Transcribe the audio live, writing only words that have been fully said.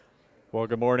Well,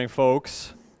 good morning,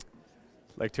 folks.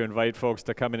 I'd like to invite folks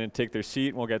to come in and take their seat,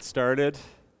 and we'll get started.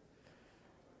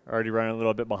 Already running a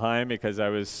little bit behind because I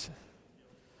was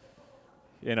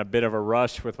in a bit of a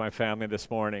rush with my family this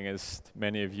morning, as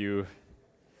many of you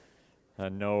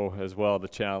know as well the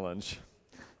challenge.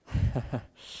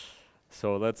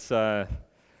 So let's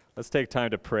take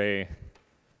time to pray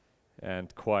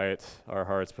and quiet our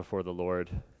hearts before the Lord.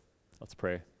 Let's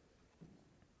pray.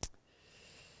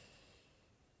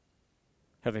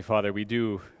 Heavenly Father, we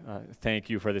do thank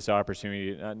you for this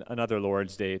opportunity, another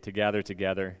Lord's Day, to gather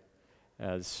together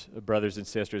as brothers and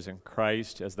sisters in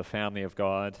Christ, as the family of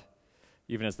God,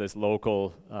 even as this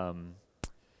local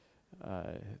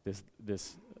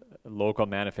this local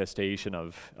manifestation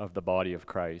of the body of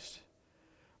Christ.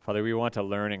 Father, we want to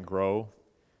learn and grow,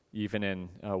 even in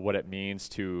what it means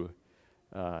to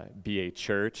be a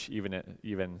church,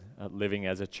 even living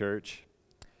as a church.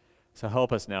 So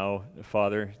help us now,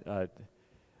 Father.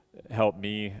 Help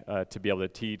me to be able to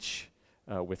teach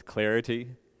with clarity,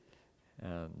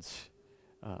 and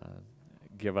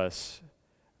give us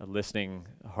listening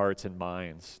hearts and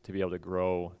minds to be able to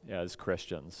grow as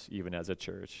Christians, even as a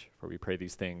church. For we pray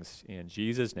these things in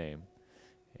Jesus' name.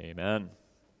 Amen.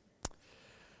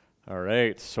 All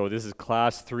right, so this is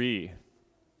class 3.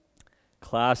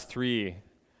 Class 3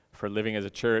 for living as a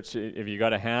church. If you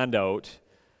got a handout,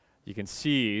 you can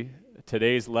see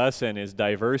today's lesson is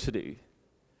diversity.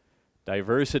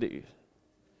 Diversity.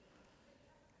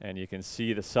 And you can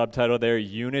see the subtitle there,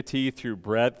 Unity Through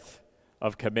Breadth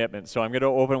of Commitment. So I'm going to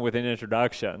open with an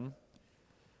introduction,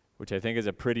 which I think is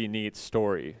a pretty neat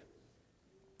story.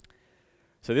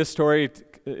 So this story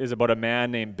is about a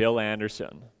man named Bill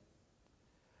Anderson.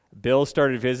 Bill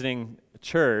started visiting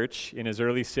church in his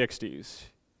early 60s.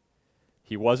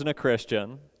 He wasn't a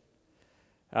Christian.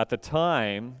 At the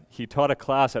time, he taught a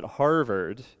class at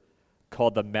Harvard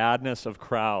called The Madness of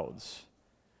Crowds.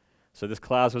 So this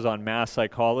class was on mass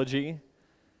psychology.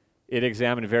 It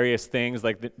examined various things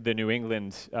like the New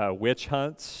England witch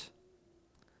hunts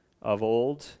of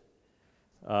old.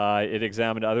 It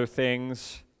examined other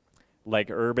things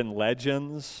like urban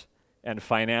legends and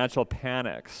financial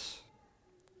panics.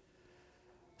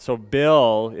 So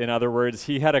Bill, in other words,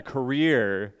 he had a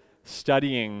career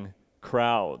studying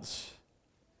crowds,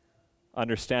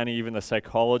 understanding even the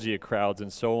psychology of crowds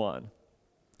and so on.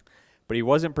 But he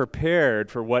wasn't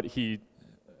prepared for what he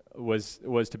was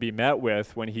to be met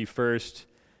with when he first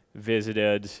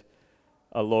visited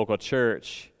a local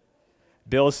church.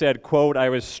 Bill said, quote, "I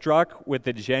was struck with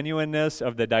the genuineness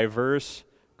of the diverse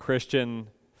Christian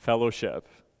fellowship."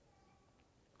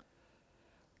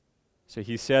 So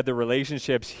he said the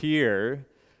relationships here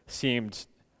seemed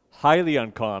highly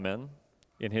uncommon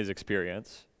in his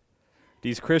experience.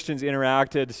 These Christians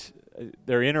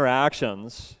their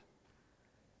interactions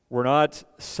were not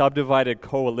subdivided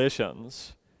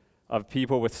coalitions of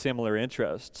people with similar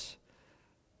interests,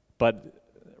 but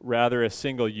rather a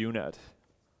single unit.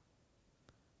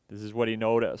 This is what he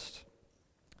noticed.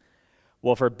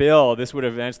 Well, for Bill, this would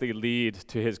eventually lead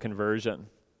to his conversion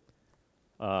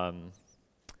and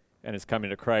his coming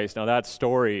to Christ. Now, that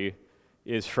story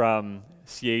is from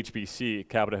CHBC,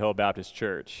 Capitol Hill Baptist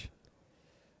Church,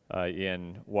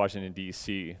 in Washington,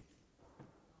 D.C.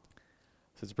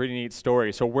 So it's a pretty neat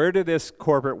story. So where did this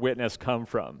corporate witness come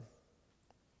from?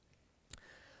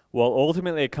 Well,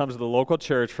 ultimately it comes to the local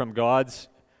church from God's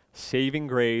saving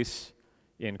grace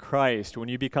in Christ. When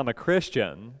you become a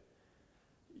Christian,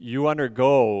 you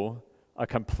undergo a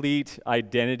complete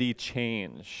identity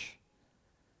change.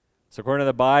 So according to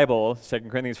the Bible,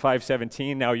 2 Corinthians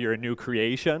 5:17, now you're a new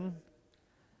creation.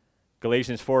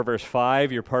 Galatians 4 verse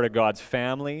 5, you're part of God's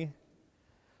family.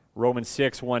 Romans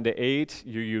 6, 1-8,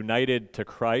 you're united to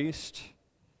Christ.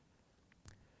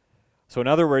 So in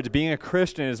other words, being a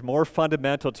Christian is more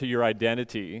fundamental to your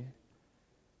identity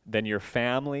than your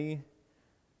family,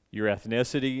 your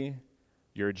ethnicity,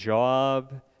 your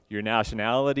job, your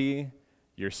nationality,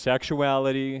 your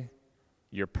sexuality,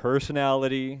 your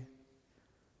personality,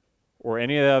 or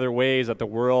any of the other ways that the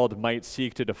world might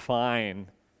seek to define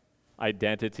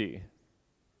identity.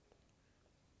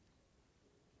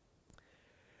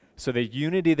 So the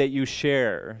unity that you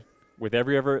share with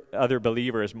every other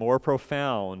believer is more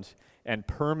profound and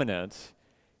permanent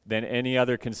than any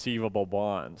other conceivable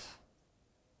bond.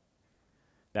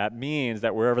 That means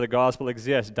that wherever the gospel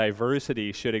exists,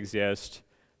 diversity should exist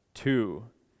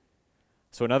too.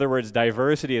 So in other words,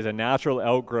 diversity is a natural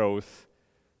outgrowth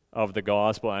of the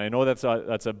gospel. And I know that's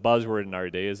a buzzword in our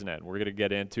day, isn't it? We're going to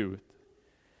get into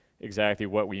exactly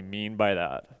what we mean by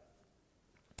that.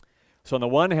 So on the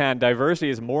one hand, diversity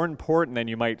is more important than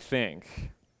you might think.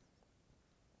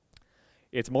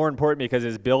 It's more important because,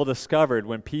 as Bill discovered,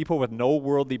 when people with no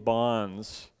worldly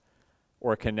bonds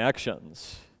or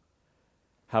connections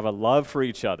have a love for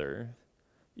each other,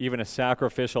 even a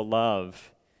sacrificial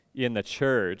love in the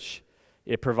church,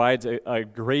 it provides a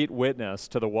great witness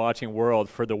to the watching world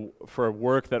for a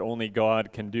work that only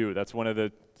God can do. That's one of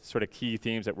the sort of key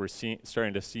themes that we're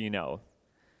starting to see now,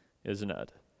 isn't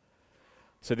it?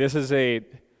 So this is a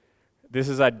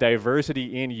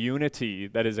diversity in unity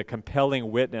that is a compelling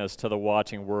witness to the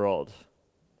watching world.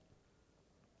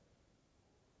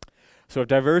 So if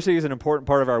diversity is an important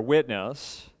part of our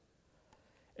witness,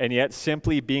 and yet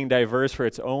simply being diverse for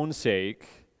its own sake,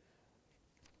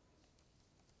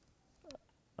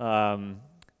 as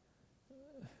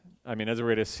we're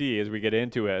going to see as we get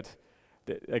into it,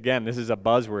 again, this is a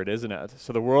buzzword, isn't it?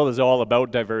 So the world is all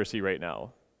about diversity right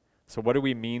now. So what do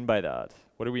we mean by that?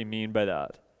 What do we mean by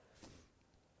that?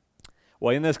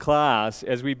 Well, in this class,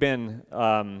 as we've been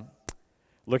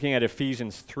looking at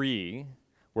Ephesians 3,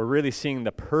 we're really seeing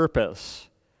the purpose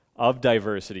of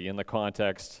diversity in the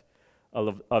context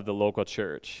of the local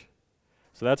church.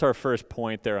 So that's our first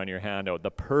point there on your handout, the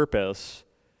purpose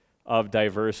of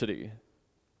diversity.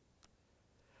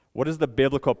 What is the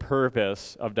biblical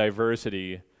purpose of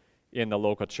diversity in the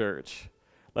local church?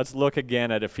 Let's look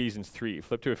again at Ephesians 3.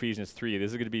 Flip to Ephesians 3.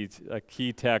 This is going to be a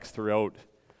key text throughout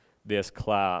this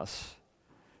class.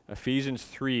 Ephesians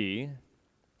 3,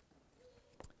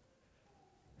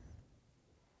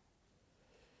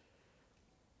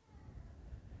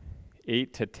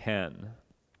 eight to 10.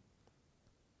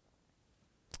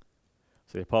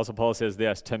 So the Apostle Paul says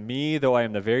this, "To me, though I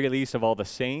am the very least of all the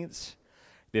saints,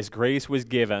 this grace was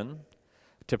given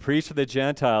to preach to the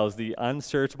Gentiles the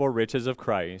unsearchable riches of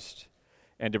Christ,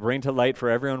 and to bring to light for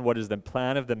everyone what is the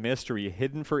plan of the mystery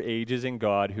hidden for ages in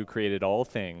God who created all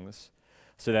things,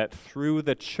 so that through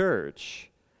the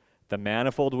church, the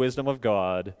manifold wisdom of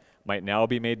God might now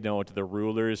be made known to the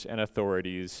rulers and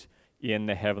authorities in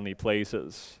the heavenly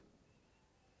places."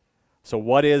 So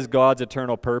what is God's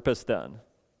eternal purpose then?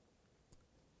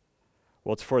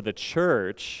 Well, it's for the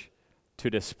church to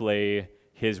display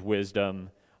his wisdom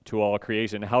to all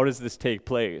creation. How does this take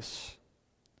place?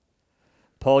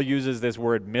 Paul uses this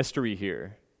word mystery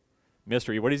here.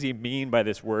 Mystery. What does he mean by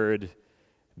this word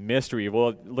mystery?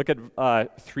 Well, look at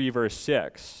 3 verse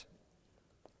 6.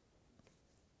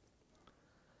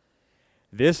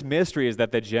 This mystery is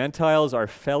that the Gentiles are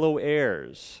fellow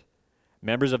heirs,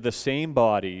 members of the same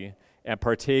body, and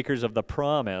partakers of the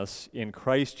promise in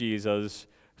Christ Jesus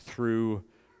through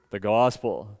the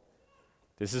gospel.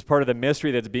 This is part of the mystery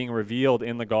that's being revealed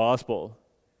in the gospel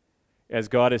as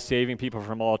God is saving people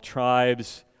from all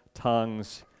tribes,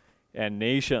 tongues, and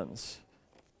nations.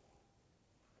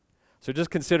 So just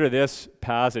consider this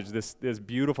passage, this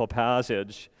beautiful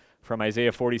passage from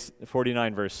Isaiah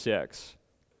 49 verse 6.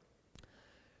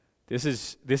 This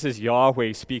is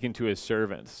Yahweh speaking to his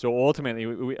servant. So ultimately,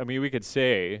 we could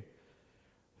say,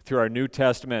 through our New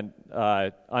Testament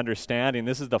understanding,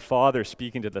 this is the Father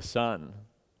speaking to the Son.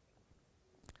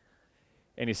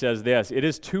 And he says this, "It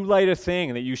is too light a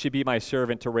thing that you should be my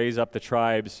servant to raise up the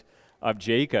tribes of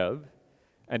Jacob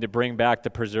and to bring back the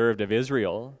preserved of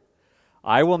Israel.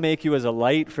 I will make you as a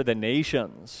light for the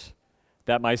nations,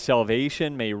 that my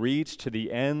salvation may reach to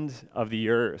the end of the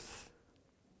earth."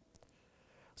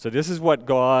 So this is what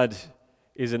God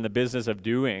is in the business of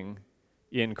doing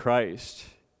in Christ.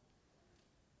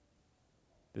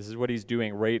 This is what he's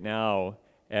doing right now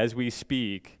as we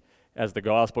speak, as the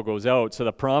gospel goes out. So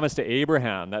the promise to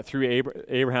Abraham, that through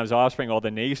Abraham's offspring all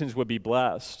the nations would be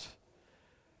blessed.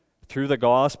 Through the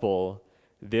gospel,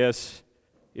 this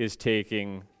is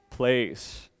taking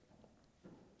place.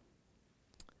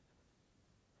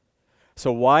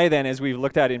 So why then, as we've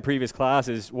looked at in previous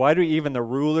classes, why do even the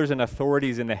rulers and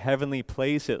authorities in the heavenly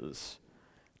places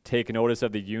take notice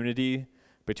of the unity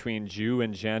between Jew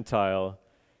and Gentile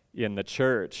in the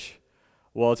church?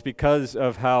 Well, it's because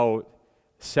of how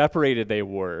separated they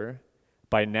were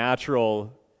by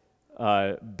natural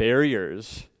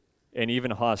barriers and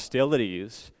even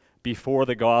hostilities before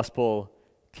the gospel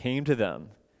came to them.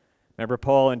 Remember,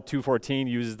 Paul in 2:14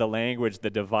 uses the language,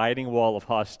 the dividing wall of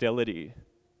hostility.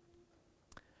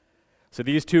 So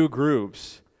these two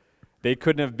groups, they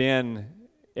couldn't have been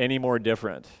any more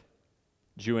different,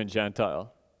 Jew and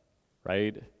Gentile,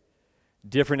 right?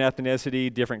 Different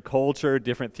ethnicity, different culture,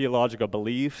 different theological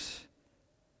beliefs.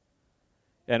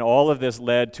 And all of this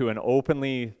led to an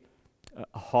openly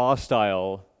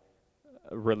hostile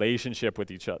relationship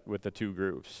with each other, with the two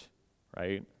groups,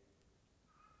 right?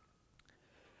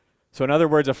 So in other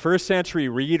words, a first century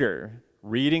reader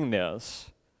reading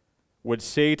this would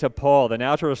say to Paul, the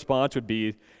natural response would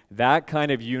be, that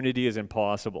kind of unity is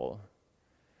impossible.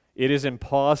 It is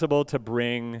impossible to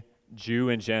bring Jew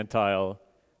and Gentile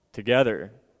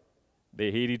together.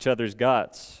 They hate each other's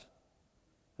guts.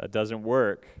 That doesn't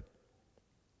work.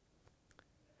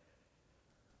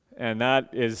 And that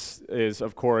is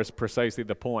of course precisely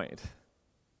the point,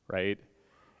 right?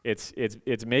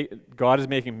 God is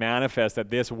making manifest that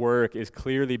this work is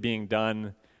clearly being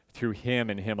done through him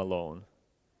and him alone.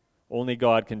 Only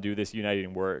God can do this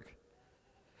uniting work.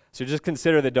 So just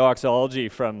consider the doxology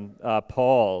from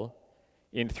Paul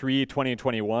in 3:20 and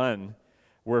 21.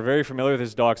 We're very familiar with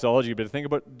this doxology, but think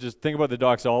about the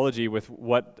doxology with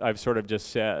what I've sort of just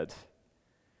said,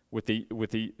 with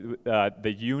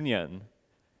the union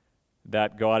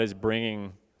that God is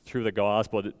bringing through the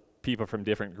gospel to people from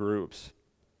different groups.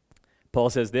 Paul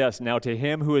says this, "Now to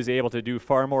him who is able to do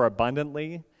far more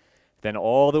abundantly than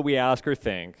all that we ask or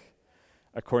think,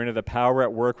 according to the power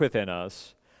at work within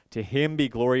us, to him be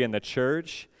glory in the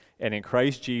church and in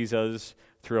Christ Jesus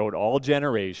throughout all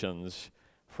generations,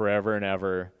 forever and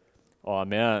ever.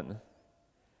 Amen."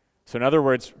 So in other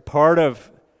words, part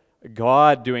of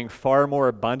God doing far more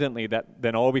abundantly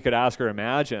than all we could ask or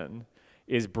imagine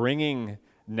is bringing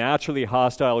naturally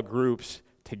hostile groups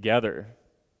together.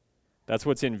 That's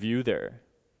what's in view there.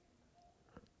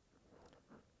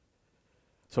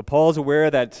 So Paul's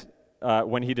aware that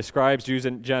when he describes Jews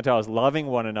and Gentiles loving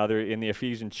one another in the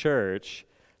Ephesian church,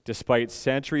 despite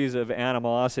centuries of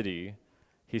animosity,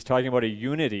 he's talking about a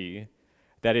unity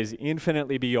that is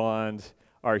infinitely beyond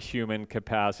our human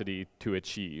capacity to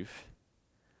achieve.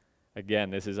 Again,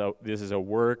 this is a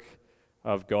work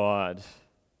of God.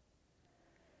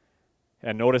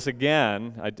 And notice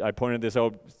again, I pointed this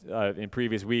out in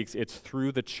previous weeks, it's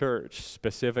through the church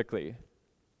specifically.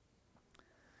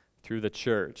 Through the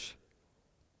church.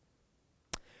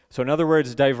 So in other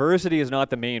words, diversity is not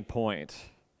the main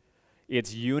point.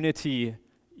 It's unity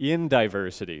in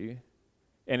diversity,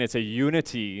 and it's a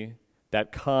unity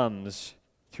that comes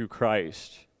through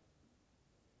Christ.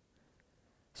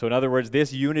 So in other words,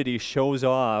 this unity shows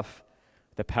off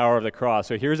the power of the cross.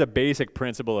 So here's a basic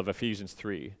principle of Ephesians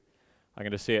 3. I'm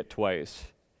going to say it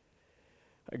twice.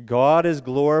 God is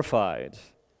glorified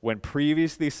when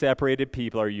previously separated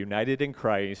people are united in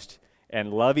Christ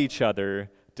and love each other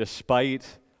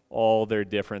despite all their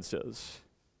differences.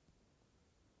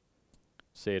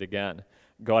 Say it again.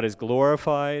 God is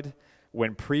glorified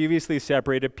when previously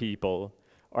separated people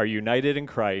are united in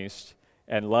Christ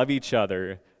and love each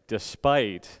other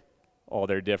despite all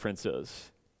their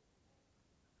differences.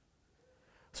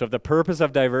 So if the purpose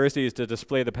of diversity is to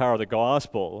display the power of the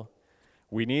gospel,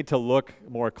 we need to look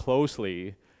more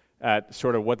closely at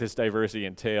sort of what this diversity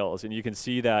entails. And you can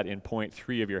see that in point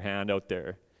 3 of your handout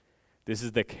there. This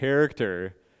is the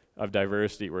character of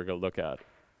diversity we're going to look at.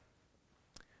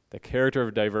 The character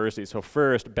of diversity. So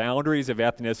first, boundaries of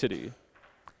ethnicity.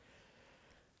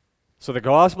 So the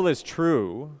gospel is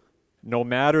true no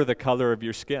matter the color of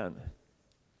your skin,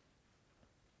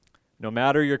 no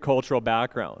matter your cultural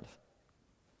background.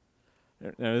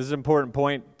 Now, this is an important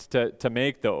point to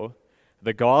make, though.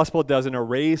 The gospel doesn't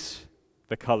erase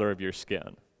the color of your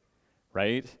skin,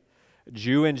 right?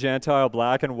 Jew and Gentile,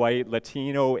 black and white,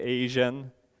 Latino,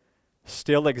 Asian,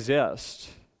 still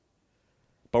exist,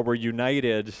 but we're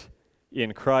united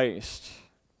in Christ.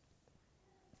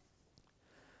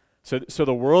 So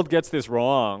the world gets this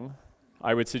wrong,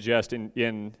 I would suggest,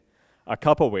 in a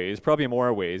couple ways, probably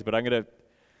more ways, but I'm going to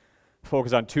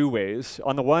focus on 2 ways.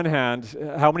 On the one hand,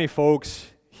 how many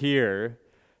folks here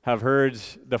have heard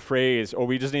the phrase, "Oh,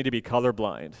 we just need to be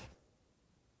colorblind,"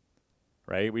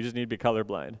 right? We just need to be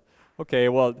colorblind. Okay,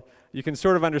 well, you can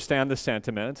sort of understand the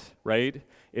sentiment, right?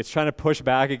 It's trying to push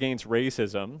back against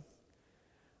racism.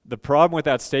 The problem with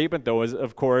that statement, though, is,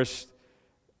 of course,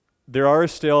 there are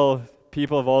still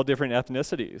people of all different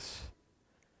ethnicities.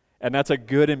 And that's a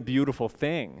good and beautiful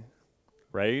thing,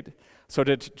 right? So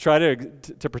to try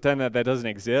to pretend that doesn't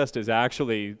exist is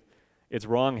actually, it's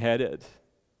wrong-headed.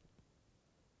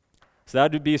 So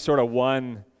that would be sort of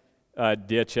one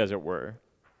ditch, as it were.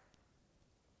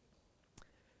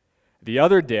 The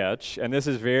other ditch, and this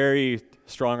is very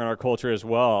strong in our culture as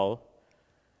well,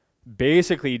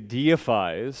 basically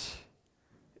deifies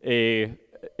a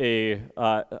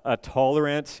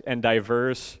tolerant and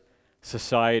diverse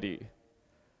society,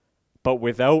 but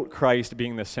without Christ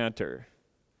being the center.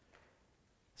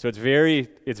 So it's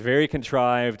very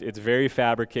contrived, it's very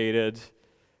fabricated,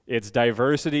 it's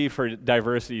diversity for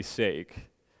diversity's sake.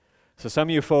 So some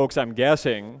of you folks, I'm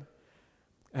guessing,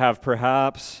 have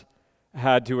perhaps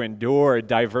had to endure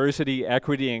diversity,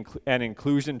 equity, and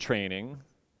inclusion training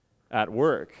at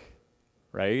work,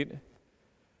 right?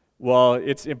 Well,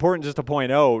 it's important just to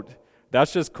point out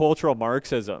that's just cultural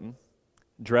Marxism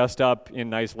dressed up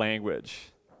in nice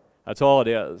language. That's all it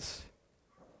is.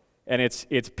 And it's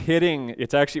pitting,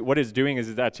 it's actually, what it's doing is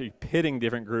it's actually pitting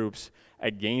different groups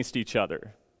against each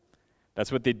other.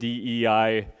 That's what the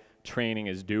DEI training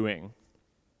is doing.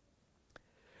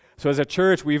 So as a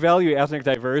church, we value ethnic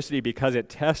diversity because it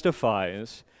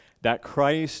testifies that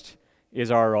Christ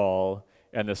is our all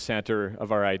and the center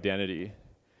of our identity.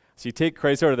 So you take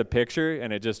Christ out of the picture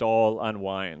and it just all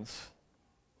unwinds.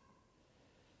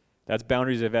 That's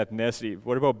boundaries of ethnicity.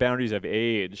 What about boundaries of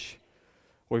age?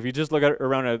 Well, if you just look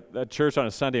around a church on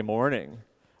a Sunday morning,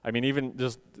 I mean, even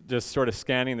just sort of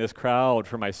scanning this crowd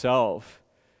for myself,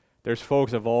 there's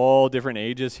folks of all different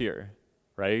ages here,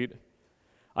 right?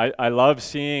 I love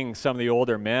seeing some of the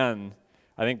older men.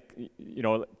 I think,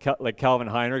 like Calvin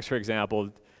Heinrichs, for example,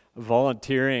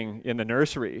 volunteering in the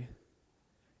nursery.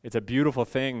 It's a beautiful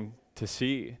thing to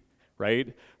see,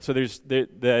 right? So there's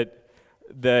the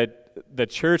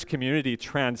church community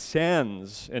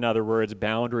transcends, in other words,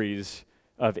 boundaries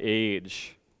of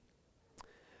age.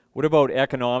 What about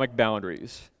economic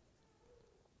boundaries?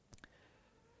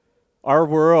 Our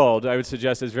world, I would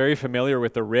suggest, is very familiar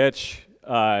with the rich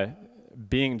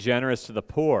being generous to the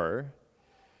poor.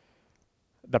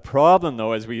 The problem,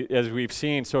 though, as we've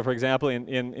seen, so for example,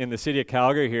 in the city of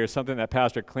Calgary here, something that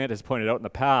Pastor Clint has pointed out in the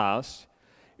past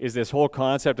is this whole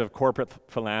concept of corporate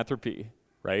philanthropy,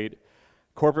 right?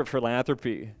 Corporate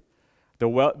philanthropy.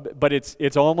 But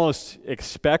it's almost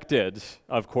expected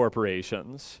of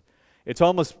corporations. It's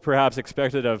almost perhaps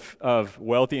expected of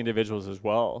wealthy individuals as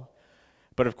well.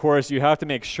 But of course, you have to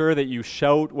make sure that you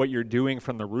shout what you're doing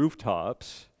from the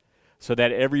rooftops so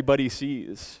that everybody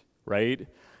sees, right?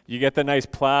 You get the nice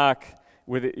plaque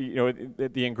with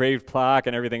the engraved plaque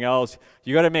and everything else.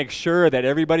 You got to make sure that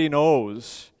everybody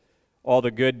knows all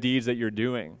the good deeds that you're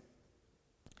doing.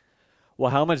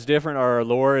 Well, how much different are our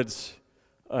Lord's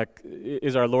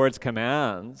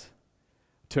command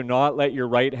to not let your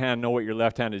right hand know what your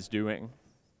left hand is doing?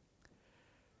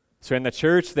 So in the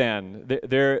church, then,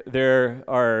 there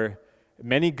are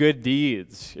many good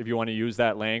deeds, if you want to use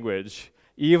that language,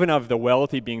 even of the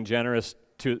wealthy being generous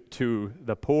to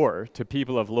the poor, to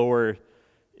people of lower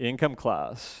income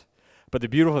class. But the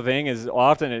beautiful thing is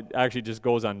often it actually just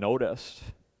goes unnoticed,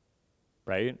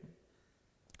 right?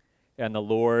 And the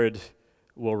Lord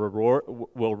will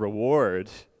reward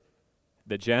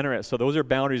the generous. So those are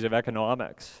boundaries of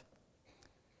economics.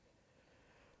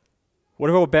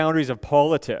 What about boundaries of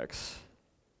politics?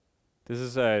 This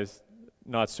is a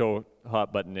not so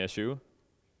hot button issue.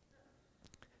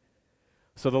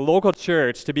 So the local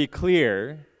church, to be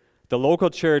clear, the local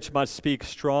church must speak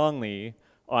strongly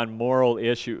on moral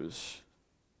issues,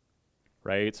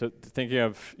 right? So thinking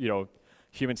of,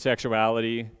 human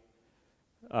sexuality,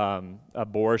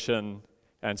 abortion,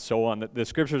 and so on. The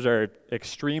scriptures are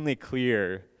extremely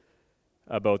clear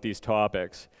about these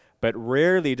topics, but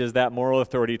rarely does that moral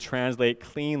authority translate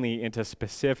cleanly into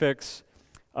specifics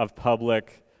of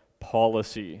public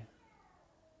policy.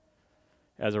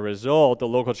 As a result, the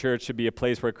local church should be a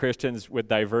place where Christians with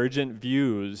divergent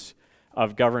views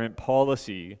of government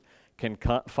policy can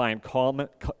find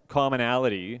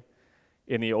commonality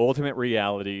in the ultimate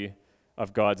reality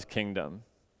of God's kingdom.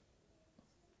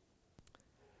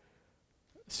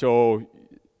 So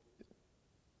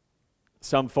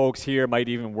some folks here might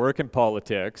even work in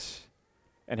politics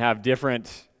and have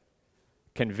different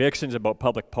convictions about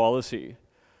public policy.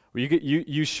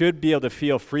 You should be able to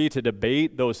feel free to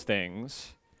debate those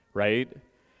things, right,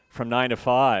 from 9 to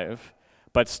 5,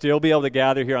 but still be able to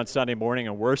gather here on Sunday morning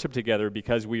and worship together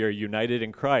because we are united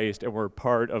in Christ and we're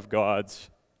part of God's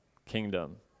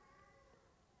kingdom.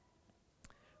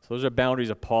 So those are boundaries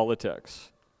of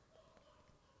politics.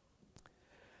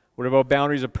 What about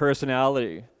boundaries of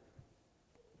personality?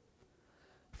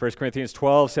 1 Corinthians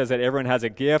 12 says that everyone has a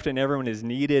gift and everyone is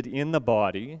needed in the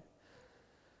body.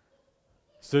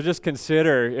 So just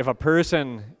consider if a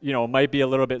person, might be a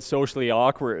little bit socially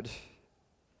awkward,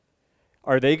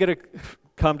 are they going to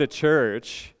come to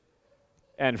church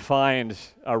and find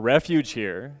a refuge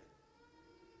here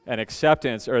and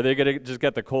acceptance, or are they going to just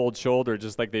get the cold shoulder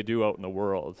just like they do out in the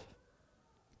world?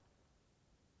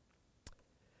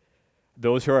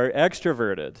 Those who are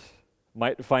extroverted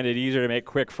might find it easier to make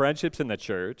quick friendships in the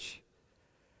church,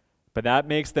 but that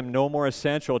makes them no more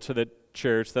essential to the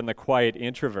church than the quiet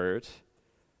introvert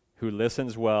who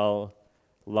listens well,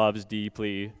 loves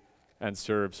deeply, and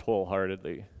serves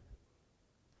wholeheartedly.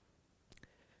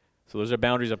 So those are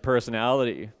boundaries of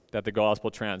personality that the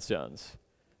gospel transcends.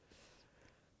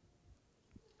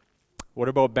 What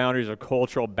about boundaries of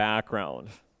cultural background?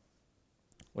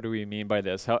 What do we mean by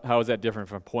this? How is that different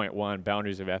from point one,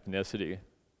 boundaries of ethnicity?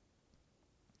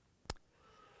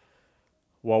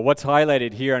 Well, what's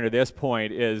highlighted here under this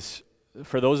point is,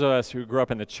 for those of us who grew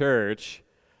up in the church,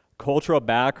 cultural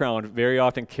background very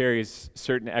often carries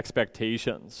certain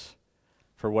expectations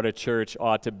for what a church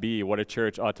ought to be, what a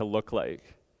church ought to look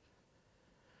like.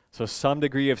 So some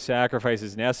degree of sacrifice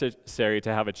is necessary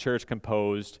to have a church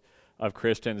composed of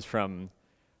Christians from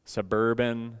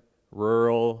suburban,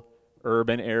 rural,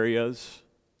 urban areas.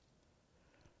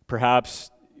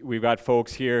 Perhaps we've got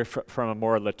folks here from a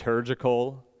more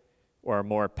liturgical or a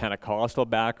more Pentecostal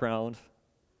background.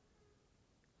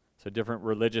 So different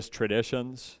religious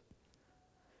traditions,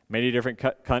 many different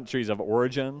countries of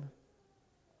origin.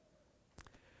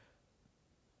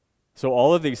 So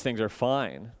all of these things are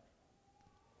fine.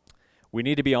 We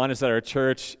need to be honest that our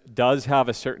church does have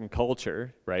a certain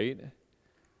culture, right?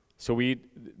 So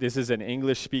this is an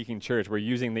English-speaking church. We're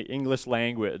using the English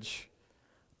language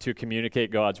to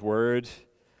communicate God's word,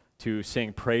 to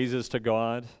sing praises to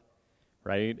God,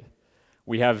 right?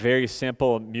 We have very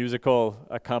simple musical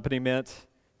accompaniment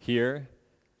here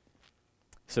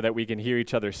so that we can hear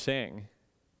each other sing,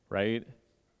 right?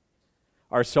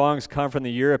 Our songs come from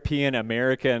the European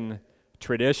American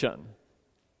tradition.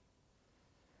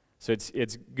 So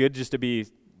it's good just to be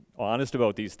honest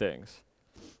about these things.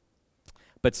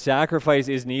 But sacrifice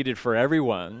is needed for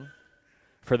everyone,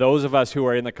 for those of us who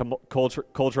are in the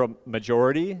cultural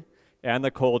majority and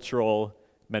the cultural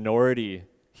minority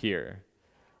here.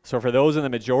 So for those in the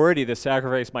majority, the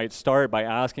sacrifice might start by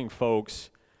asking folks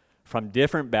from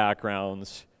different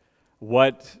backgrounds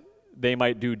what they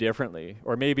might do differently,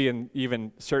 or maybe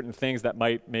even certain things that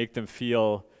might make them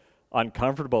feel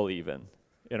uncomfortable even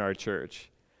in our church,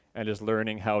 and just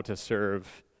learning how to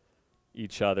serve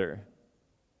each other.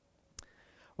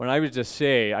 When I would just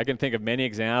say, I can think of many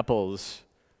examples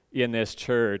in this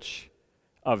church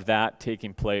of that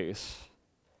taking place,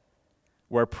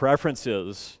 where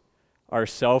preferences are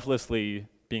selflessly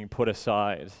being put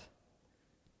aside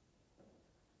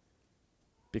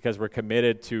because we're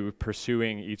committed to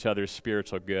pursuing each other's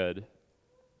spiritual good.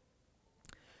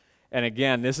 And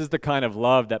again, this is the kind of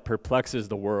love that perplexes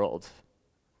the world.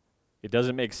 It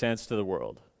doesn't make sense to the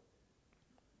world.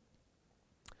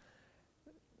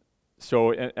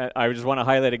 So I just want to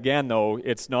highlight again, though,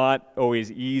 it's not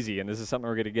always easy, and this is something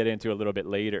we're going to get into a little bit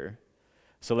later.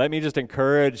 So let me just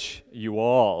encourage you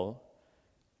all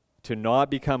to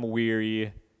not become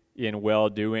weary in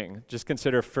well-doing. Just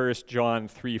consider 1 John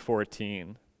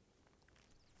 3:14. It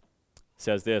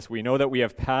says this, "We know that we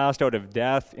have passed out of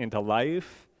death into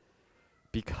life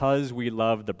because we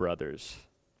love the brothers."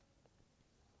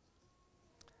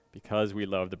 Because we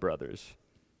love the brothers.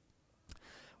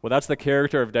 Well, that's the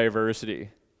character of diversity.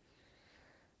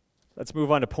 Let's move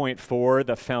on to point 4,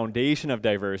 the foundation of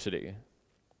diversity.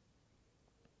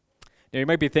 Now, you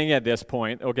might be thinking at this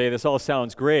point, okay, this all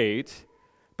sounds great,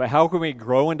 but how can we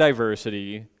grow in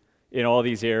diversity in all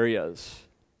these areas?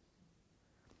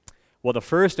 Well, the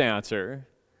first answer,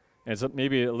 and it's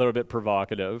maybe a little bit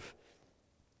provocative,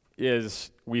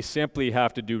 is we simply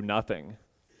have to do nothing.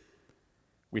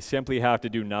 We simply have to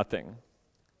do nothing.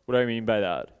 What do I mean by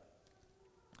that?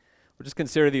 We'll just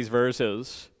consider these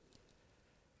verses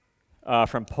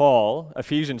from Paul,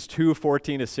 Ephesians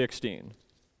 2:14-16.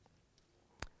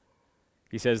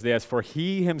 He says this, "For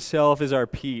he himself is our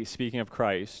peace," speaking of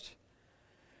Christ,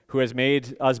 "who has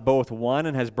made us both one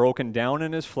and has broken down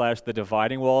in his flesh the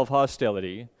dividing wall of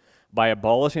hostility by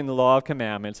abolishing the law of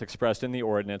commandments expressed in the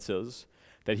ordinances,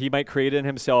 that he might create in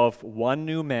himself one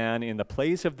new man in the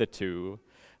place of the two,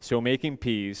 so making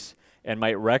peace, and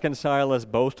might reconcile us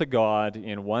both to God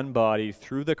in one body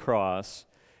through the cross,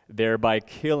 thereby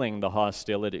killing the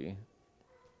hostility."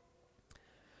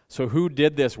 So who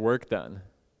did this work then?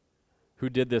 Who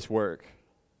did this work?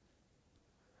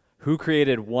 Who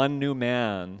created one new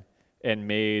man and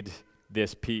made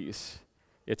this peace?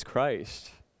 It's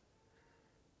Christ.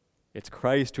 It's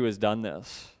Christ who has done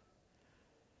this.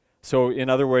 So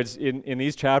in other words, in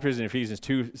these chapters in Ephesians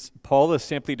 2, Paul is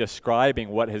simply describing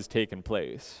what has taken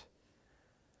place.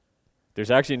 There's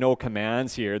actually no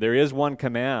commands here. There is one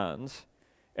command,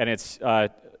 and it's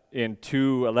in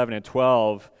 2:11 and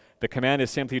 12. The command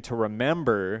is simply to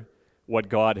remember what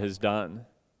God has done.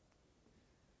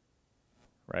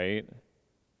 Right?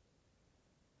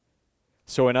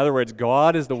 So in other words,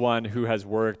 God is the one who has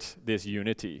worked this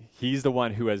unity. He's the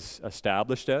one who has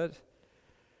established it.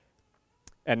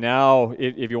 And now,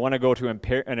 if you want to go to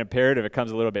an imperative, it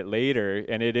comes a little bit later,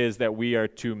 and it is that we are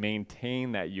to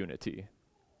maintain that unity.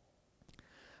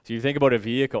 So you think about a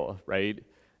vehicle, right?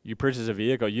 You purchase a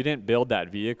vehicle, you didn't build that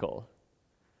vehicle,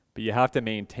 but you have to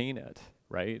maintain it,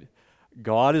 right?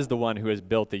 God is the one who has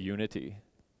built the unity.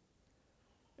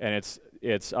 And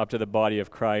it's up to the body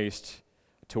of Christ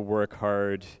to work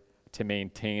hard to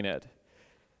maintain it.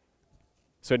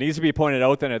 So it needs to be pointed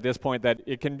out then at this point that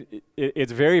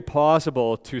it's very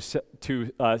possible to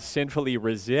sinfully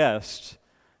resist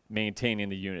maintaining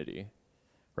the unity,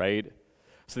 right?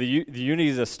 So the unity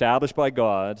is established by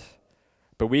God,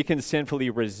 but we can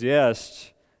sinfully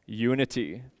resist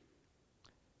unity,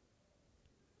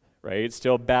 right?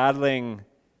 Still battling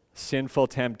sinful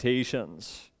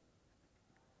temptations.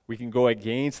 We can go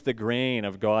against the grain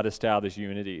of God-established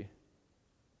unity.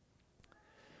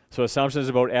 So assumptions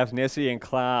about ethnicity and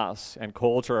class and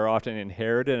culture are often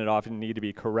inherited and often need to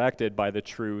be corrected by the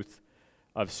truth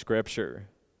of Scripture.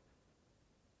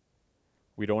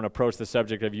 We don't approach the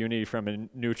subject of unity from a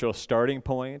neutral starting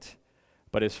point,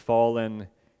 but as fallen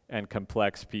and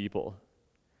complex people.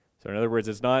 So in other words,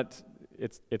 it's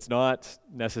not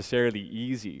necessarily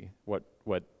easy what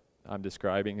I'm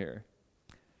describing here,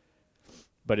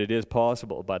 but it is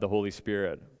possible by the Holy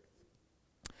Spirit.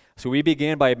 So we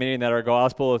begin by admitting that our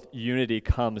gospel of unity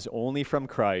comes only from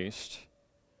Christ,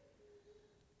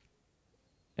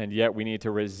 and yet we need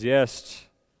to resist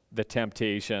the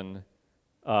temptation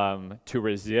to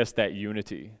resist that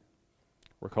unity.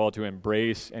 We're called to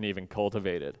embrace and even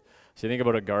cultivate it. So you think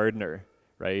about a gardener,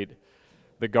 right?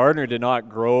 The gardener did not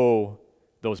grow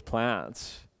those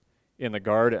plants in the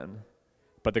garden,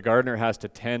 but the gardener has to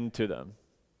tend to them,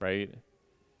 right?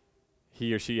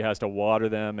 He or she has to water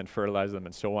them and fertilize them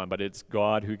and so on, but it's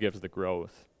God who gives the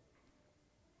growth.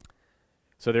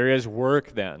 So there is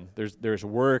work then. There's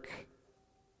work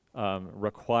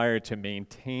required to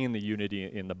maintain the unity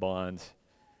in the bond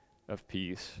of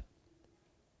peace.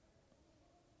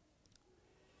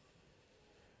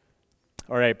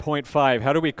 All right, point 5.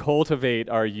 How do we cultivate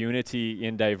our unity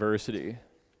in diversity?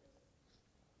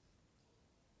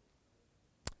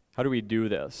 How do we do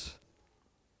this?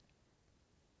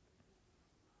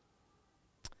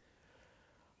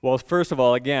 Well, first of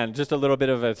all, again, just a little bit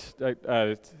of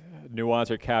a nuance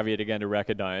or caveat again to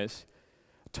recognize.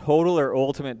 Total or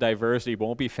ultimate diversity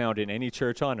won't be found in any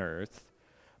church on earth,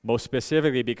 most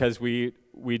specifically because we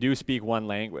do speak one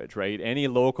language, right? Any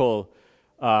local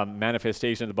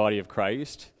manifestation of the body of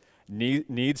Christ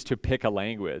needs to pick a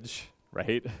language,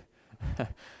 right?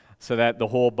 So that the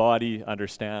whole body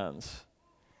understands,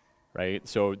 right?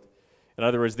 So, in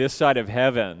other words, this side of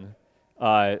heaven,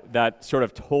 that sort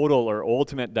of total or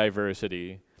ultimate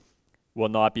diversity will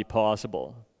not be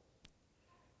possible.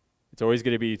 It's always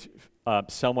going to be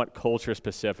somewhat culture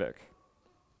specific.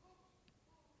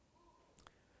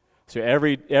 So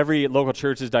every local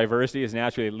church's diversity is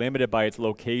naturally limited by its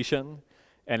location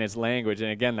and its language, and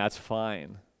again, that's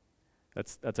fine.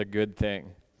 That's a good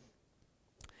thing.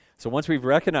 So once we've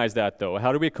recognized that, though,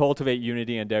 how do we cultivate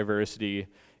unity and diversity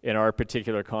in our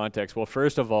particular context? Well,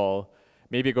 first of all,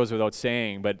 maybe it goes without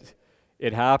saying, but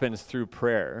it happens through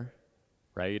prayer,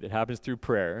 right? It happens through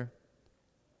prayer.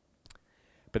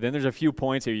 But then there's a few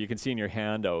points here you can see in your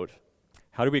handout.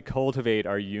 How do we cultivate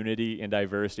our unity and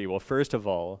diversity? Well, first of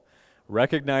all,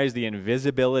 recognize the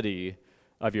invisibility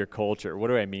of your culture. What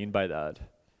do I mean by that?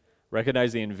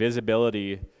 Recognize the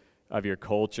invisibility of your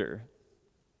culture.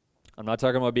 I'm not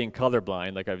talking about being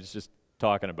colorblind like I was just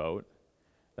talking about.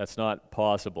 That's not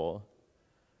possible.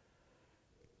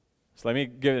 So let me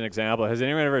give an example. Has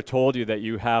anyone ever told you that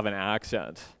you have an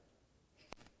accent?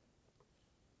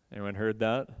 Anyone heard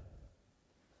that?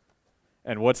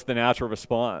 And what's the natural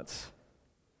response?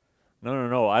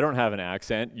 No, I don't have an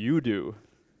accent. You do.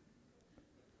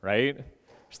 Right?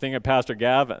 Just think of Pastor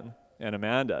Gavin and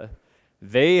Amanda.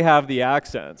 They have the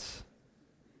accents.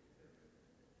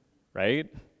 Right?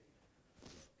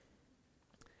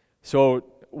 So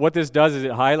what this does is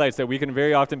it highlights that we can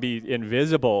very often be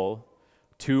invisible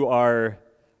to our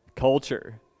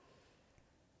culture.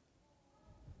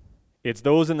 It's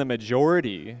those in the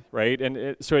majority, right? And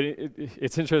it's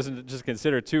interesting to just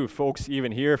consider too, folks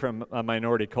even here from a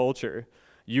minority culture,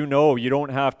 you don't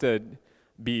have to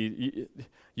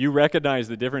you recognize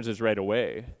the differences right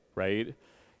away, right?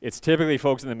 It's typically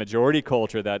folks in the majority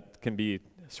culture that can be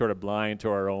sort of blind to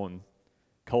our own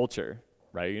culture,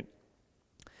 right?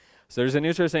 So there's an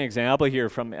interesting example here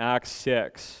from Acts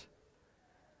 6.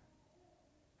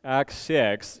 Acts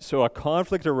 6, so a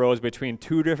conflict arose between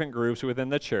two different groups within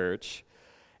the church,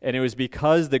 and it was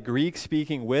because the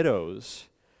Greek-speaking widows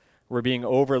were being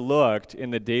overlooked in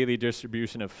the daily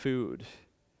distribution of food.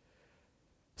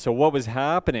 So what was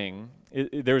happening,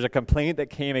 there was a complaint that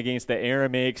came against the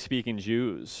Aramaic-speaking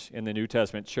Jews in the New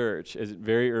Testament church,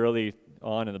 very early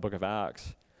on in the book of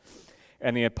Acts.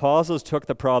 And the apostles took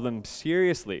the problem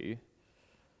seriously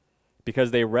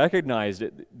because they recognized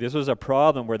this was a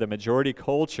problem where the majority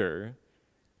culture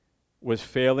was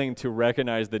failing to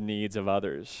recognize the needs of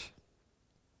others.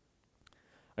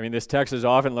 I mean, this text is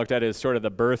often looked at as sort of the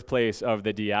birthplace of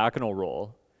the diaconal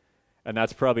role, and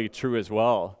that's probably true as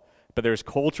well. But there's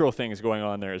cultural things going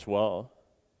on there as well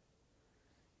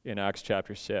in Acts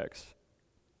chapter 6.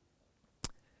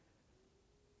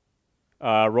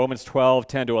 Romans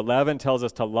 12:10-11 tells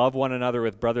us to love one another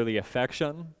with brotherly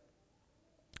affection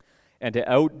and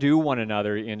to outdo one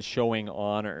another in showing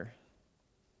honor.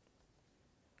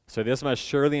 So this must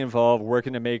surely involve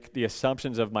working to make the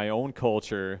assumptions of my own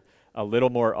culture a little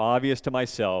more obvious to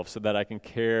myself so that I can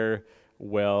care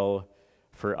well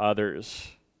for others.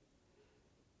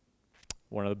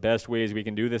 One of the best ways we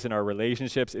can do this in our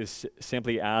relationships is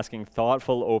simply asking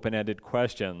thoughtful, open-ended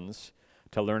questions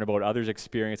to learn about others'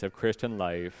 experience of Christian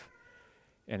life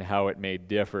and how it may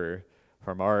differ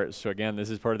from ours. So again, this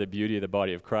is part of the beauty of the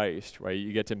body of Christ, right?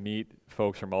 You get to meet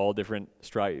folks from all different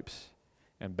stripes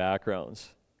and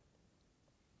backgrounds.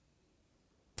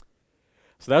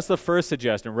 So that's the first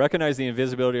suggestion. Recognize the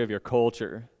invisibility of your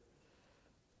culture.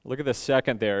 Look at the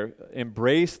second there.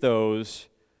 Embrace those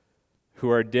who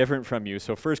are different from you.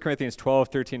 So 1 Corinthians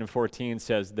 12:13-14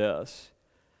 says this: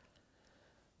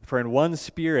 For in one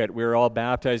Spirit we are all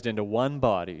baptized into one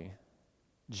body,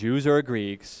 Jews or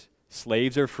Greeks,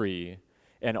 slaves or free,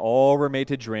 and all were made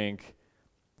to drink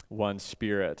one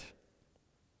Spirit.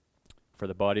 For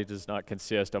the body does not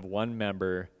consist of one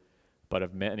member, but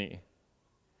of many.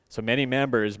 So many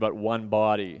members, but one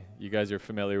body. You guys are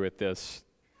familiar with this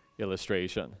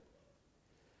illustration.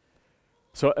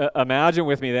 So imagine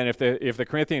with me then if the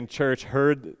Corinthian church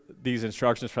heard these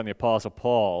instructions from the Apostle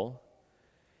Paul,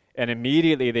 and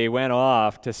immediately they went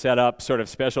off to set up sort of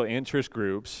special interest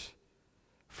groups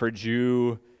for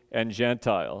Jew and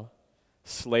Gentile,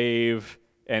 slave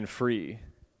and free.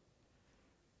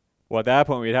 Well, at that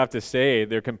point, we'd have to say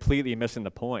they're completely missing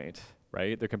the point,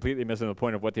 right? They're completely missing the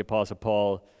point of what the Apostle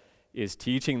Paul is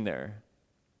teaching there.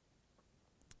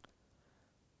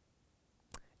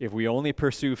 If we only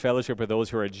pursue fellowship with those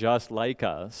who are just like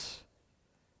us,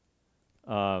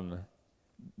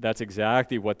 that's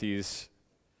exactly what this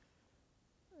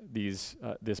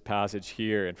passage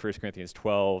here in 1 Corinthians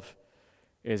 12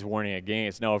 is warning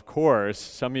against. Now, of course,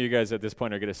 some of you guys at this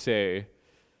point are going to say,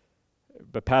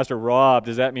 but Pastor Rob,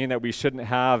 does that mean that we shouldn't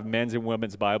have men's and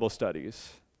women's Bible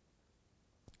studies?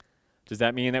 Does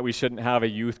that mean that we shouldn't have a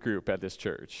youth group at this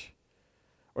church?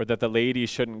 Or that the ladies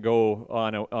shouldn't go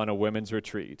on a women's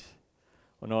retreat?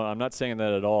 Well, no, I'm not saying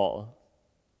that at all.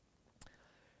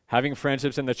 Having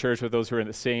friendships in the church with those who are in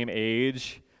the same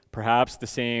age, perhaps the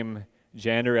same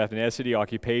gender, ethnicity,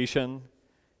 occupation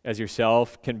as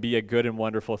yourself, can be a good and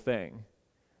wonderful thing,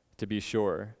 to be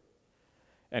sure.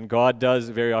 And God does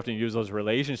very often use those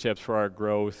relationships for our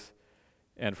growth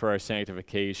and for our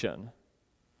sanctification.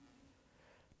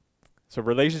 So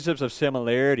relationships of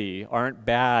similarity aren't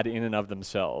bad in and of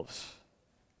themselves.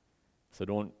 So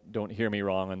don't hear me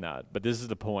wrong on that. But this is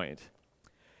the point.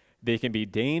 They can be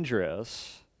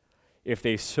dangerous if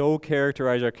they so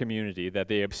characterize our community that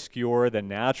they obscure the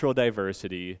natural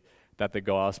diversity that the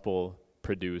gospel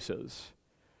produces.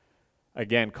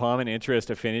 Again, common interest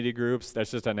affinity groups,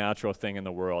 that's just a natural thing in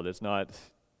the world. It's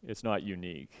not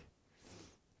unique.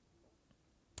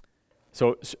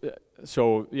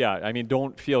 So yeah, I mean,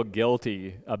 don't feel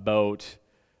guilty about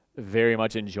very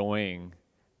much enjoying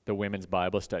the women's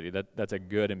Bible study. That's a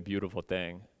good and beautiful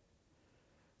thing.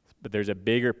 But there's a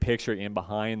bigger picture in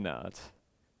behind that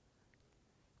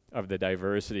of the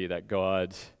diversity that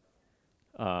God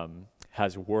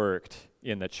has worked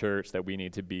in the church that we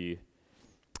need to be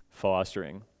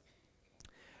fostering.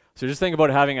 So just think about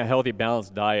having a healthy,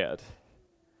 balanced diet.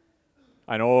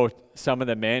 I know some of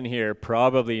the men here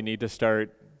probably need to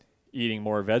start eating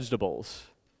more vegetables,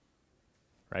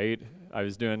 right? I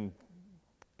was doing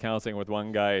counseling with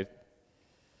one guy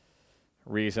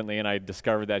recently, and I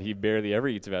discovered that he barely ever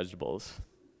eats vegetables.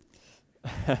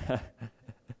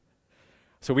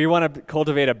 So we want to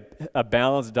cultivate a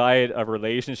balanced diet of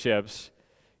relationships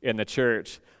in the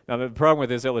church. Now, the problem with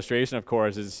this illustration, of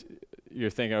course, is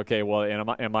you're thinking, okay, well,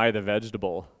 am I the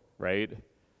vegetable, right?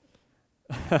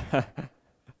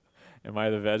 Am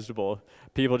I the vegetable?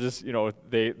 People just,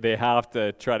 they have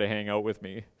to try to hang out with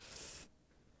me.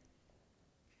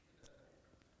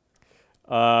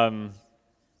 But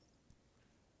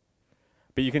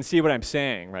you can see what I'm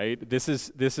saying, right? This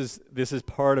is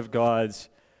part of God's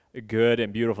good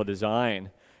and beautiful design,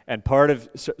 and part of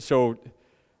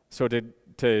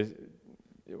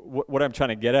what I'm trying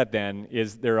to get at then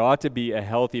is there ought to be a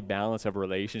healthy balance of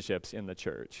relationships in the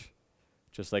church,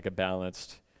 just like a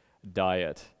balanced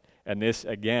diet. And this,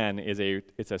 again,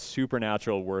 it's a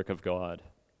supernatural work of God.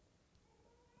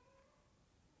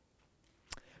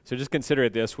 So just consider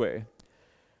it this way.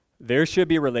 There should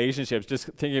be relationships, just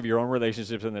thinking of your own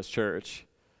relationships in this church.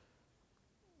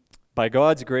 By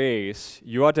God's grace,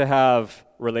 you ought to have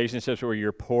relationships where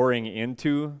you're pouring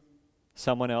into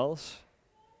someone else,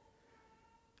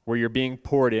 where you're being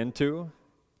poured into,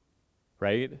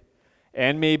 right?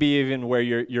 And maybe even where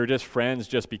you're just friends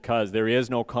just because there is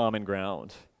no common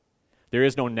ground. There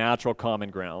is no natural common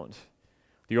ground.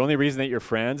 The only reason that you're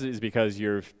friends is because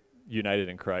you're united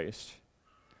in Christ.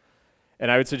 And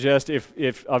I would suggest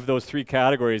if of those three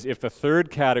categories, if the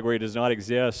third category does not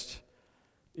exist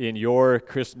in your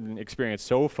Christian experience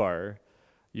so far,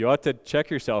 you ought to check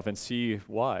yourself and see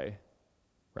why,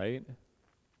 right?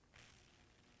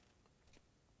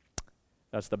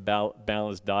 That's the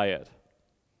balanced diet.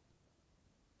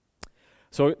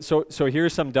 So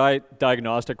here's some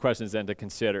diagnostic questions then to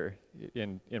consider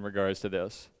in regards to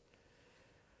this.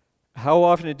 How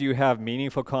often do you have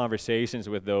meaningful conversations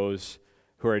with those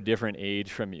who are a different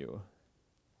age from you?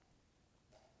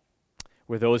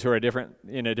 With those who are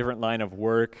in a different line of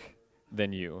work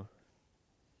than you?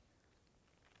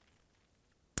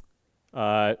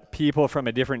 People from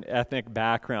a different ethnic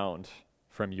background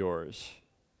from yours?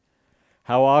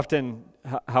 How often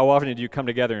do you come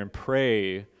together and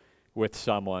pray with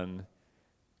someone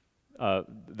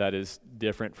that is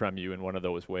different from you in one of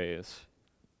those ways?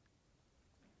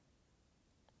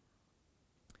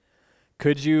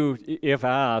 Could you, if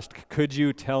asked, could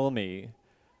you tell me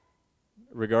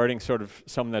regarding sort of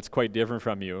someone that's quite different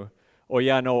from you, oh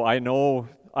yeah, no, I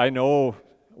know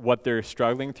what they're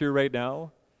struggling through right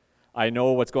now. I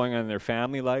know what's going on in their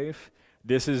family life.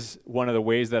 This is one of the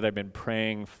ways that I've been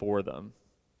praying for them.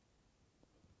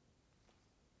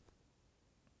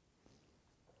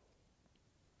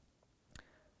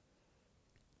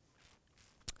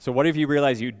 So what if you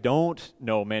realize you don't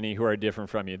know many who are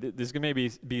different from you? This can maybe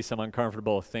be some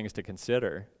uncomfortable things to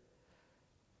consider.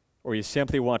 Or you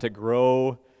simply want to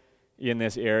grow in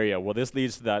this area. Well, this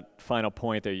leads to that final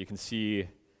point there. You can see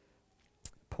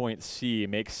point C,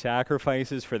 make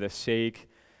sacrifices for the sake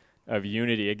of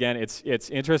unity. Again, it's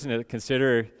interesting to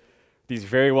consider these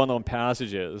very well-known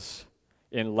passages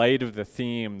in light of the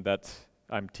theme that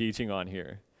I'm teaching on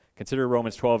here. Consider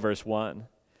Romans 12, verse 1.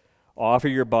 Offer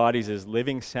your bodies as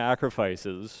living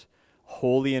sacrifices,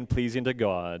 holy and pleasing to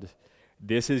God.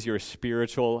 This is your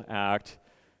spiritual act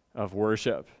of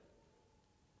worship.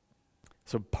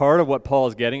 So part of what Paul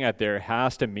is getting at there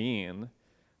has to mean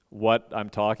what I'm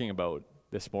talking about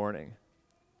this morning.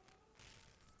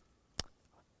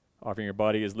 Offering your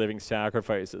body as living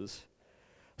sacrifices.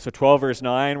 So 12 verse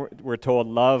 9, we're told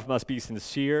love must be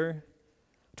sincere.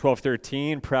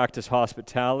 12:13, practice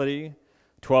hospitality.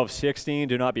 12:16,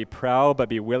 do not be proud, but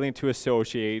be willing to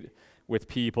associate with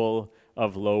people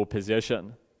of low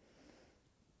position.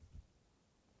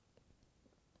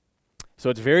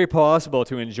 So it's very possible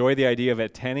to enjoy the idea of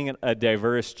attending a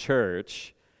diverse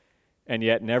church and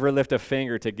yet never lift a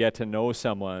finger to get to know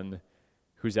someone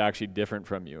who's actually different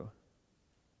from you.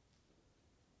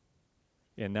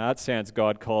 In that sense,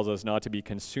 God calls us not to be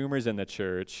consumers in the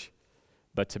church,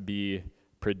 but to be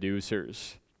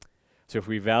producers. So if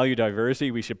we value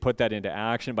diversity, we should put that into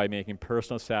action by making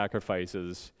personal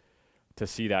sacrifices to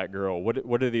see that grow.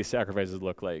 What do these sacrifices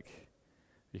look like?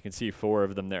 You can see 4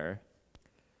 of them there.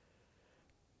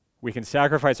 We can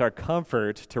sacrifice our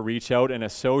comfort to reach out and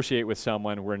associate with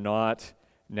someone we're not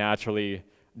naturally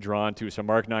drawn to. So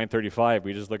Mark 9:35,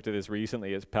 we just looked at this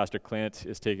recently as Pastor Clint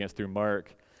is taking us through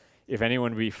Mark. If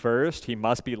anyone be first, he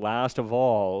must be last of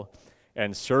all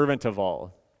and servant of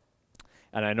all.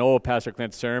 And I know Pastor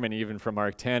Clint's sermon, even from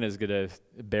Mark 10, is going to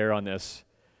bear on this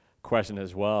question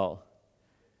as well,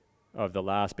 of the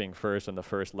last being first and the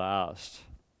first last.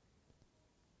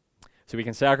 So we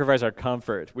can sacrifice our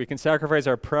comfort. We can sacrifice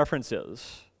our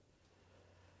preferences.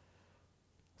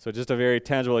 So just a very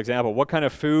tangible example. What kind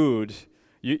of food,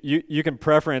 you can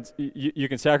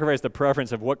sacrifice the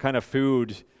preference of what kind of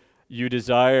food you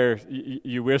desire,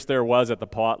 you wish there was at the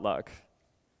potluck.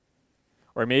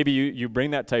 Or maybe you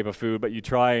bring that type of food, but you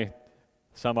try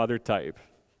some other type.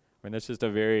 I mean, that's just a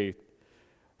very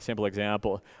simple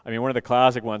example. I mean, one of the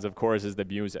classic ones, of course, is the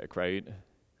music, right?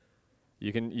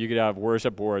 You could have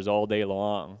worship wars all day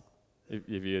long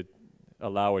if you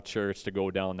allow a church to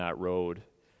go down that road.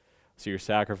 So you're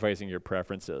sacrificing your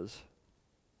preferences.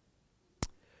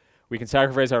 We can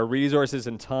sacrifice our resources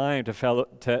and time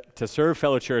to serve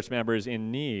fellow church members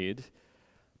in need,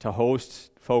 to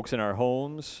host folks in our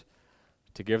homes,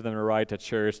 to give them a ride to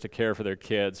church, to care for their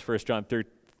kids. 1 John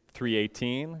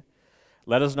 3:18,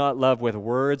 let us not love with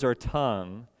words or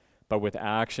tongue, but with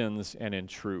actions and in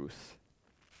truth.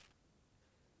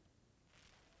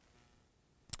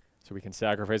 So we can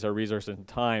sacrifice our resources and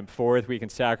time. Fourth, we can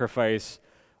sacrifice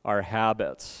our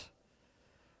habits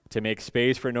to make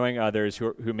space for knowing others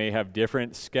who may have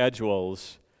different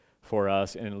schedules for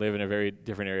us and live in a very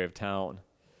different area of town.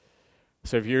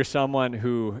 So if you're someone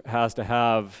who has to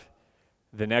have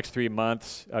the next 3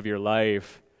 months of your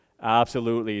life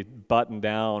absolutely buttoned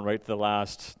down right to the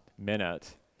last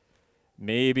minute,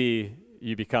 maybe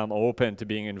you become open to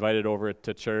being invited over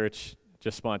to church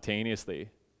just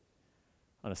spontaneously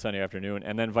on a Sunday afternoon,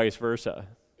 and then vice versa,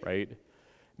 right?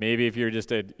 Maybe if you're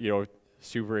just a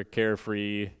super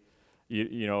carefree,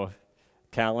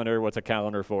 calendar. What's a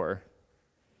calendar for?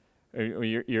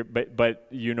 But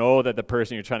you know that the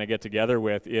person you're trying to get together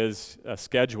with is a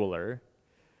scheduler.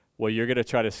 Well, you're going to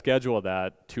try to schedule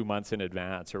that 2 months in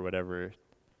advance or whatever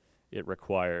it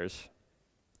requires.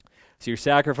 So you're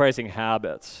sacrificing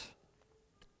habits.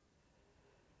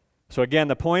 So again,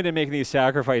 the point in making these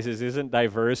sacrifices isn't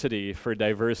diversity for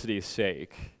diversity's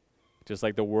sake, just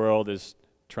like the world is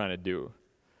trying to do.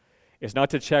 It's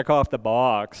not to check off the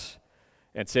box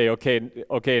and say,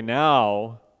 okay,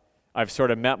 now I've sort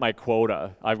of met my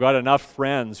quota. I've got enough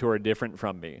friends who are different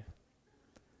from me,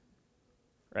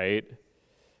 right?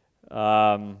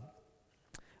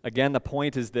 Again, the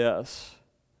point is this.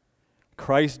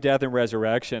 Christ's death and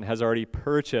resurrection has already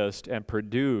purchased and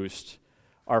produced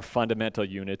our fundamental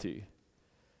unity.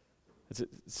 It's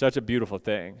such a beautiful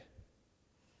thing.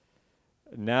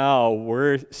 Now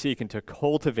we're seeking to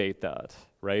cultivate that,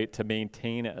 right? To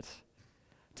maintain it.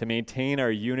 To maintain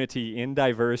our unity in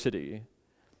diversity.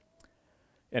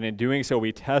 And in doing so,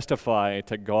 we testify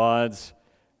to God's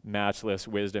matchless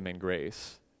wisdom and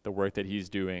grace, the work that He's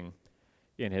doing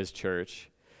in His church.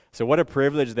 So what a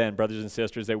privilege then, brothers and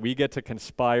sisters, that we get to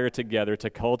conspire together to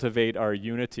cultivate our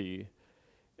unity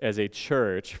as a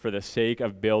church for the sake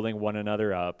of building one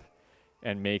another up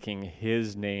and making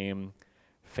His name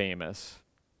famous.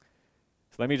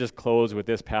 So let me just close with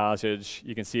this passage.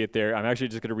 You can see it there. I'm actually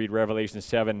just going to read Revelation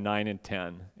 7, 9, and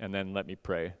 10, and then let me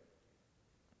pray.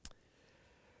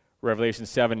 Revelation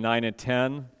 7, 9, and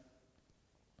 10.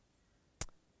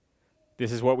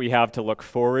 This is what we have to look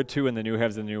forward to in the new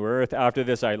heavens and the new earth. After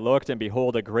this I looked, and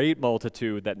behold, a great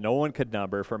multitude that no one could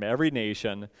number, from every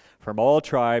nation, from all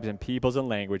tribes and peoples and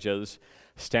languages,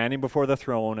 standing before the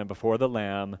throne and before the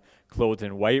Lamb, clothed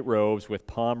in white robes with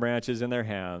palm branches in their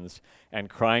hands, and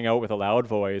crying out with a loud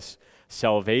voice,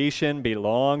 "Salvation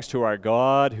belongs to our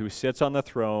God who sits on the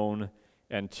throne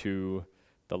and to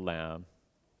the Lamb."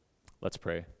 Let's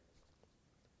pray.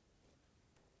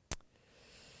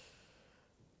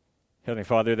 Heavenly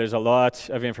Father, there's a lot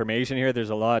of information here.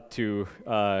 There's a lot to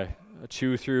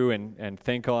chew through and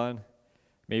think on.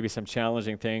 Maybe some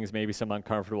challenging things, maybe some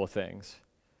uncomfortable things.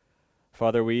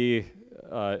 Father, we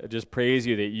just praise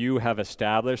You that You have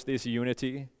established this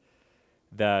unity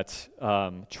that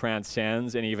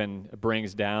transcends and even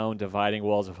brings down dividing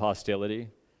walls of hostility.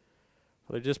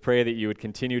 Father, just pray that You would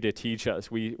continue to teach us.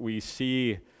 We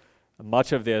see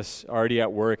much of this already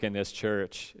at work in this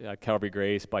church at Calvary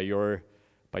Grace by Your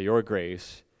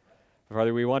grace.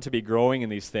 Father, we want to be growing in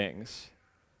these things.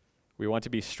 We want to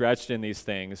be stretched in these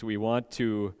things. We want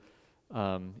to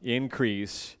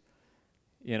increase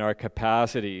in our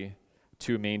capacity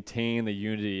to maintain the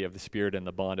unity of the Spirit and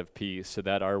the bond of peace, so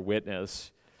that our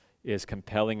witness is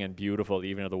compelling and beautiful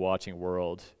even to the watching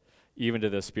world, even to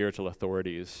the spiritual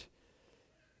authorities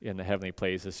in the heavenly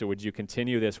places. So would You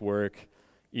continue this work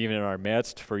even in our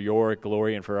midst for Your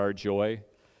glory and for our joy?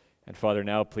 And Father,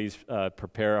 now please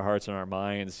prepare our hearts and our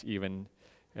minds even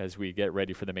as we get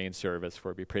ready for the main service.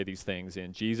 For we pray these things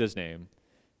in Jesus' name.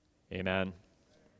 Amen.